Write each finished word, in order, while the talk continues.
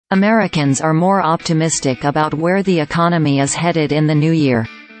Americans are more optimistic about where the economy is headed in the new year.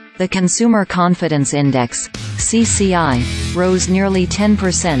 The Consumer Confidence Index, CCI, rose nearly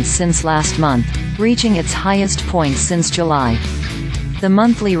 10% since last month, reaching its highest point since July. The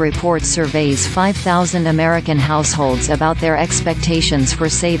monthly report surveys 5,000 American households about their expectations for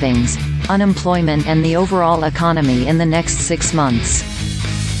savings, unemployment and the overall economy in the next 6 months.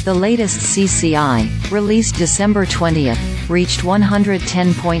 The latest CCI, released December 20, reached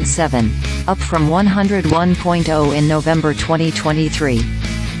 110.7, up from 101.0 in November 2023.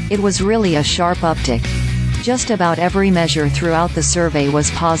 It was really a sharp uptick. Just about every measure throughout the survey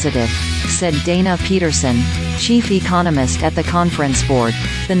was positive, said Dana Peterson, chief economist at the Conference Board,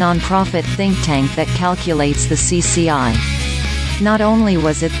 the nonprofit think tank that calculates the CCI. Not only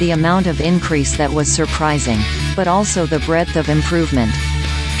was it the amount of increase that was surprising, but also the breadth of improvement.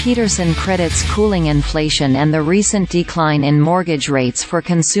 Peterson credits cooling inflation and the recent decline in mortgage rates for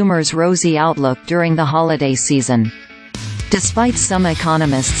consumers' rosy outlook during the holiday season. Despite some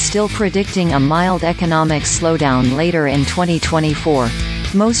economists still predicting a mild economic slowdown later in 2024,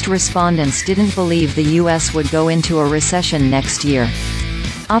 most respondents didn't believe the U.S. would go into a recession next year.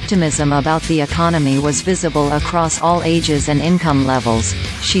 Optimism about the economy was visible across all ages and income levels,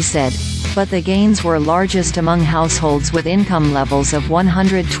 she said, but the gains were largest among households with income levels of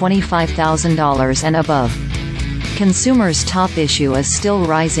 $125,000 and above. Consumers' top issue is still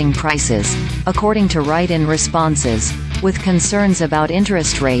rising prices, according to write-in responses, with concerns about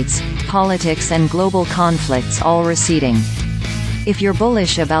interest rates, politics and global conflicts all receding. If you're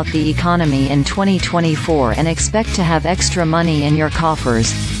bullish about the economy in 2024 and expect to have extra money in your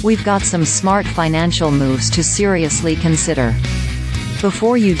coffers, we've got some smart financial moves to seriously consider.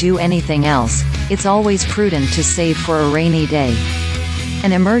 Before you do anything else, it's always prudent to save for a rainy day.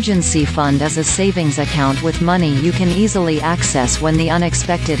 An emergency fund is a savings account with money you can easily access when the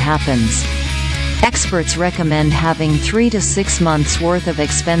unexpected happens. Experts recommend having 3 to 6 months' worth of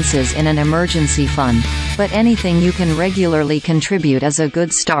expenses in an emergency fund, but anything you can regularly contribute is a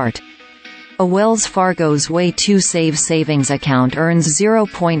good start. A Wells Fargo's Way to Save savings account earns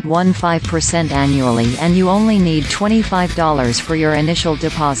 0.15% annually and you only need $25 for your initial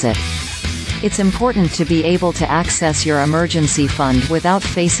deposit. It's important to be able to access your emergency fund without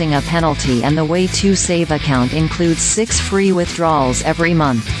facing a penalty, and the Way to Save account includes 6 free withdrawals every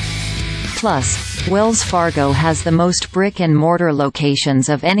month. Plus, Wells Fargo has the most brick-and-mortar locations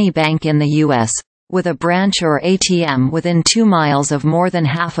of any bank in the U.S., with a branch or ATM within 2 miles of more than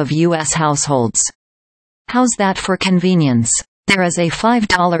half of U.S. households. How's that for convenience? There is a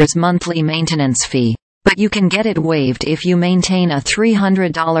 $5 monthly maintenance fee, but you can get it waived if you maintain a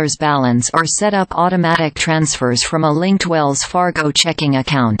 $300 balance or set up automatic transfers from a linked Wells Fargo checking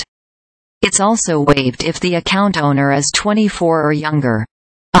account. It's also waived if the account owner is 24 or younger.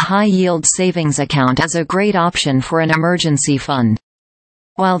 A high-yield savings account is a great option for an emergency fund.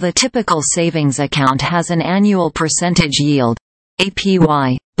 While the typical savings account has an annual percentage yield,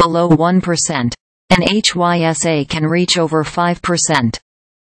 APY, below 1%, an HYSA can reach over 5%.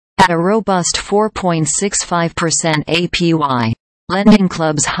 At a robust 4.65% APY,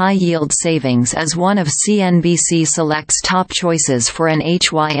 LendingClub's high-yield savings is one of CNBC Select's top choices for an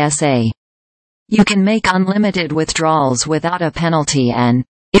HYSA. You can make unlimited withdrawals without a penalty and,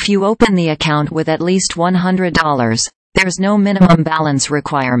 if you open the account with at least $100, there's no minimum balance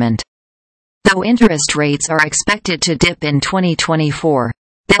requirement. Though interest rates are expected to dip in 2024,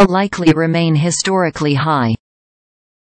 they'll likely remain historically high.